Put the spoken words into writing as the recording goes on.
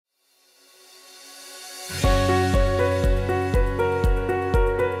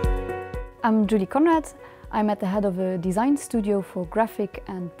I'm Julie Conrad. I'm at the head of a design studio for graphic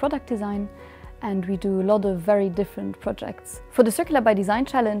and product design, and we do a lot of very different projects. For the Circular by Design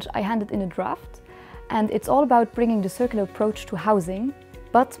Challenge, I handed in a draft, and it's all about bringing the circular approach to housing,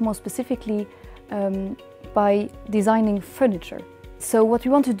 but more specifically by designing furniture. So what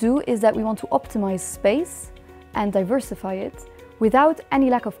we want to do is that we want to optimize space and diversify it without any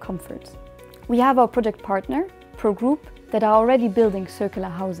lack of comfort. We have our project partner, PROGroup, that are already building circular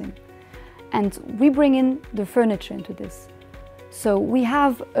housing. And we bring in the furniture into this. So we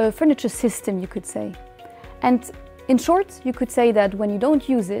have a furniture system, you could say. And in short, you could say that when you don't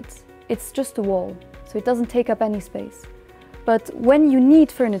use it, it's just a wall, so it doesn't take up any space. But when you need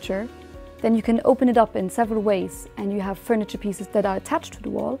furniture, then you can open it up in several ways, and you have furniture pieces that are attached to the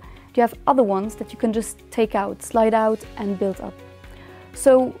wall. You have other ones that you can just take out, slide out and build up.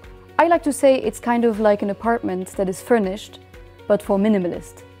 So I like to say it's kind of like an apartment that is furnished, but for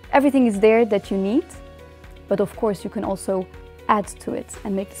minimalist. Everything is there that you need, but of course you can also add to it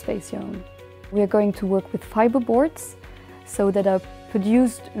and make the space your own. We are going to work with fiber boards, so that are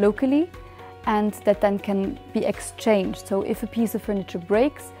produced locally and that then can be exchanged. So if a piece of furniture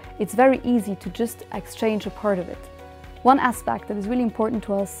breaks, it's very easy to just exchange a part of it. One aspect that is really important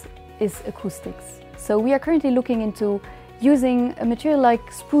to us is acoustics. So we are currently looking into using a material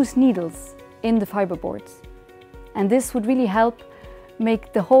like spruce needles in the fiber boards. And this would really help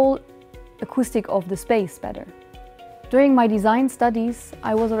make the whole acoustic of the space better. During my design studies,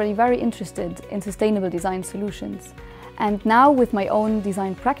 I was already very interested in sustainable design solutions. And now with my own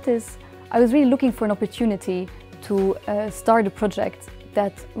design practice, I was really looking for an opportunity to start a project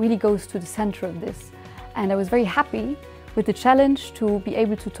that really goes to the center of this. And I was very happy with the challenge to be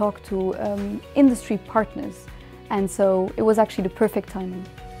able to talk to industry partners. And so it was actually the perfect timing.